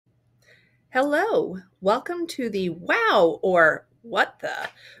Hello, welcome to the Wow or What the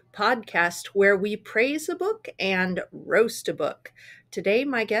podcast where we praise a book and roast a book. Today,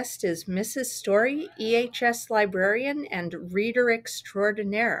 my guest is Mrs. Story, EHS librarian and reader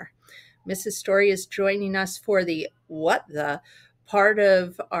extraordinaire. Mrs. Story is joining us for the What the part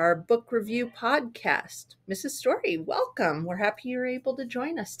of our book review podcast. Mrs. Story, welcome. We're happy you're able to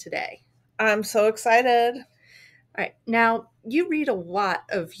join us today. I'm so excited. All right. Now, you read a lot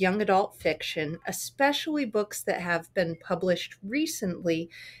of young adult fiction, especially books that have been published recently.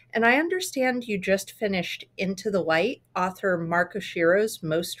 And I understand you just finished Into the Light, author Mark Oshiro's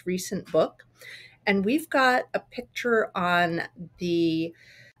most recent book. And we've got a picture on the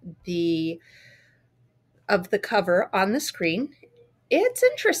of the cover on the screen. It's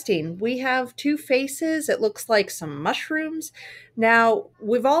interesting. We have two faces. It looks like some mushrooms. Now,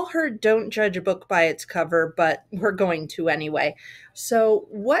 we've all heard don't judge a book by its cover, but we're going to anyway. So,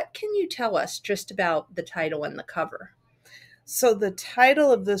 what can you tell us just about the title and the cover? So, the title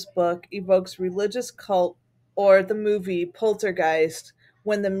of this book evokes religious cult or the movie Poltergeist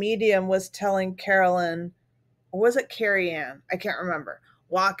when the medium was telling Carolyn, or was it Carrie Ann? I can't remember.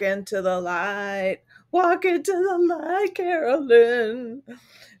 Walk into the light, walk into the light, Carolyn.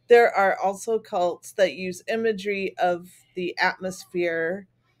 There are also cults that use imagery of the atmosphere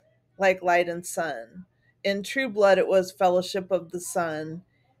like light and sun. In True Blood, it was Fellowship of the Sun.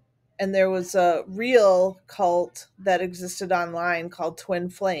 And there was a real cult that existed online called Twin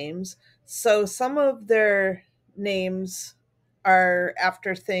Flames. So some of their names are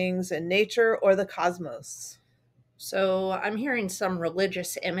after things in nature or the cosmos. So, I'm hearing some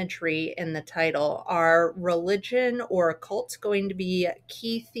religious imagery in the title. Are religion or cults going to be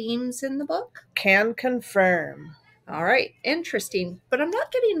key themes in the book? Can confirm. All right, interesting. But I'm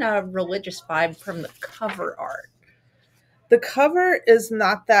not getting a religious vibe from the cover art. The cover is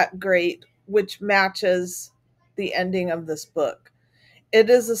not that great, which matches the ending of this book.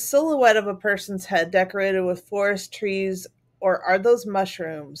 It is a silhouette of a person's head decorated with forest trees, or are those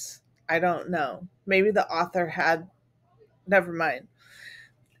mushrooms? I don't know. Maybe the author had, never mind.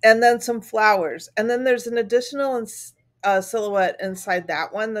 And then some flowers. And then there's an additional silhouette inside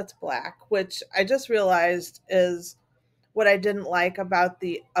that one that's black, which I just realized is what I didn't like about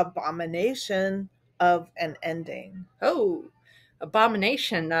the abomination of an ending. Oh,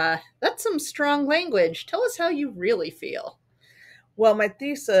 abomination. That's some strong language. Tell us how you really feel. Well, my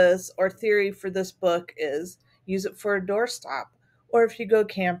thesis or theory for this book is use it for a doorstop. Or if you go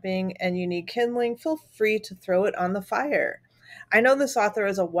camping and you need kindling, feel free to throw it on the fire. I know this author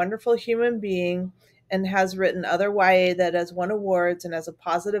is a wonderful human being and has written other YA that has won awards and has a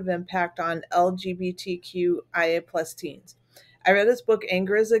positive impact on LGBTQIA plus teens. I read his book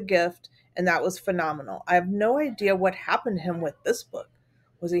Anger is a Gift, and that was phenomenal. I have no idea what happened to him with this book.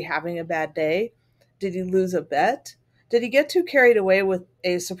 Was he having a bad day? Did he lose a bet? Did he get too carried away with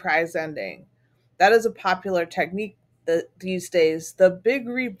a surprise ending? That is a popular technique these days. The big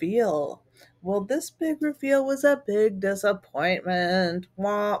reveal. Well, this big reveal was a big disappointment.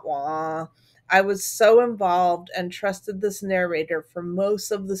 Wah wah. I was so involved and trusted this narrator for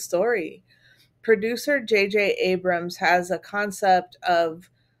most of the story. Producer J.J. Abrams has a concept of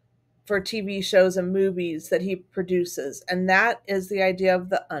for TV shows and movies that he produces, and that is the idea of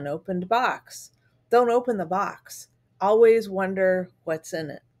the unopened box. Don't open the box. Always wonder what's in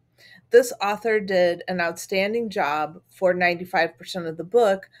it. This author did an outstanding job for 95% of the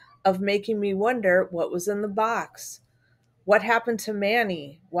book of making me wonder what was in the box. What happened to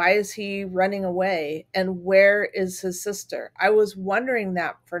Manny? Why is he running away? And where is his sister? I was wondering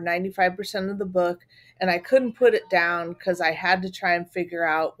that for 95% of the book, and I couldn't put it down because I had to try and figure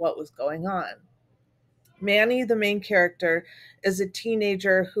out what was going on. Manny, the main character, is a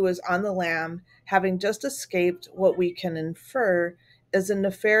teenager who is on the lam, having just escaped what we can infer is a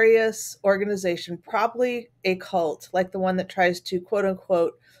nefarious organization, probably a cult, like the one that tries to quote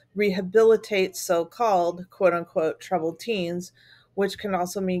unquote rehabilitate so-called quote unquote troubled teens, which can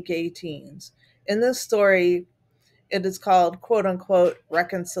also mean gay teens. In this story, it is called quote unquote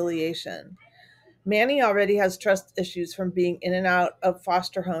reconciliation. Manny already has trust issues from being in and out of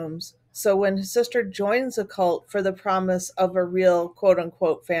foster homes. So when his sister joins a cult for the promise of a real quote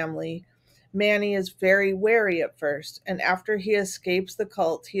unquote family, Manny is very wary at first. And after he escapes the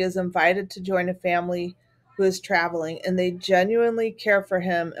cult, he is invited to join a family who is traveling, and they genuinely care for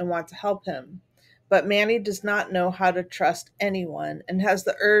him and want to help him. But Manny does not know how to trust anyone and has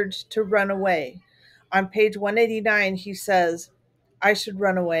the urge to run away. On page 189, he says, I should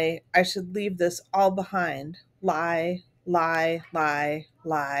run away. I should leave this all behind. Lie, lie, lie,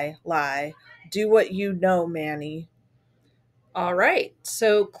 lie, lie. Do what you know, Manny. All right.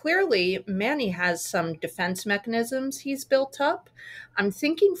 So clearly, Manny has some defense mechanisms he's built up. I'm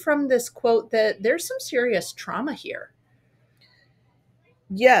thinking from this quote that there's some serious trauma here.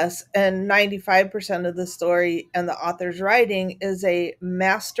 Yes, and 95% of the story and the author's writing is a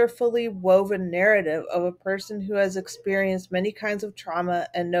masterfully woven narrative of a person who has experienced many kinds of trauma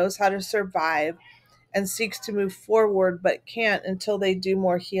and knows how to survive and seeks to move forward but can't until they do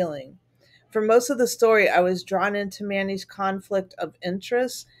more healing. For most of the story, I was drawn into Manny's conflict of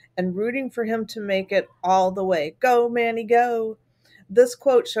interests and rooting for him to make it all the way. Go, Manny, go! This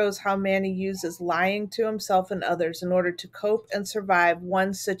quote shows how Manny uses lying to himself and others in order to cope and survive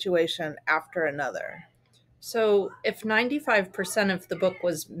one situation after another. So, if 95% of the book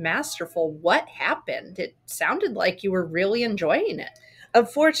was masterful, what happened? It sounded like you were really enjoying it.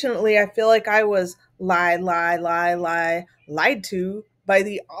 Unfortunately, I feel like I was lied to by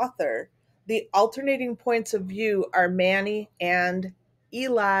the author. The alternating points of view are Manny and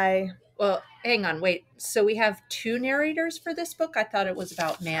Eli. Well, hang on, wait. So, we have two narrators for this book? I thought it was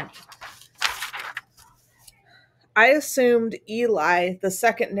about Manny. I assumed Eli, the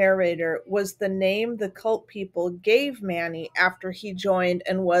second narrator, was the name the cult people gave Manny after he joined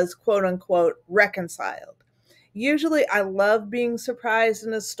and was quote unquote reconciled. Usually, I love being surprised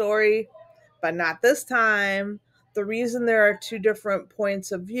in a story, but not this time. The reason there are two different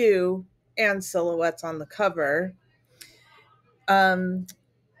points of view and silhouettes on the cover um,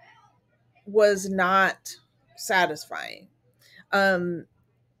 was not satisfying. Um,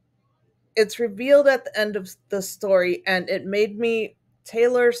 it's revealed at the end of the story, and it made me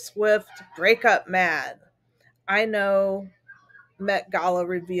Taylor Swift breakup mad. I know Met Gala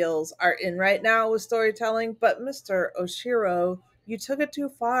reveals are in right now with storytelling, but Mr. Oshiro, you took it too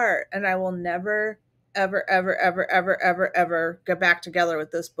far, and I will never, ever, ever, ever, ever, ever, ever get back together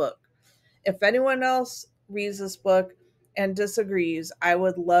with this book. If anyone else reads this book and disagrees, I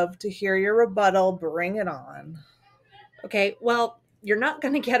would love to hear your rebuttal. Bring it on. Okay, well, you're not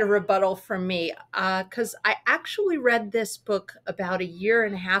going to get a rebuttal from me because I actually read this book about a year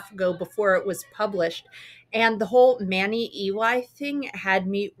and a half ago before it was published. And the whole Manny Eli thing had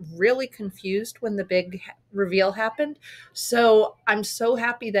me really confused when the big reveal happened. So I'm so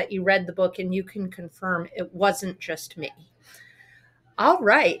happy that you read the book and you can confirm it wasn't just me. All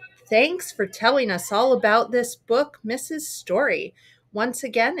right. Thanks for telling us all about this book, Mrs. Story. Once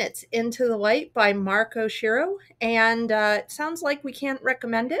again, it's Into the Light by Mark Oshiro, and it sounds like we can't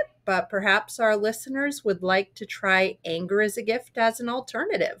recommend it, but perhaps our listeners would like to try Anger is a Gift as an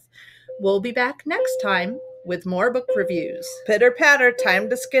alternative. We'll be back next time with more book reviews. Pitter patter, time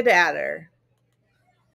to skedatter.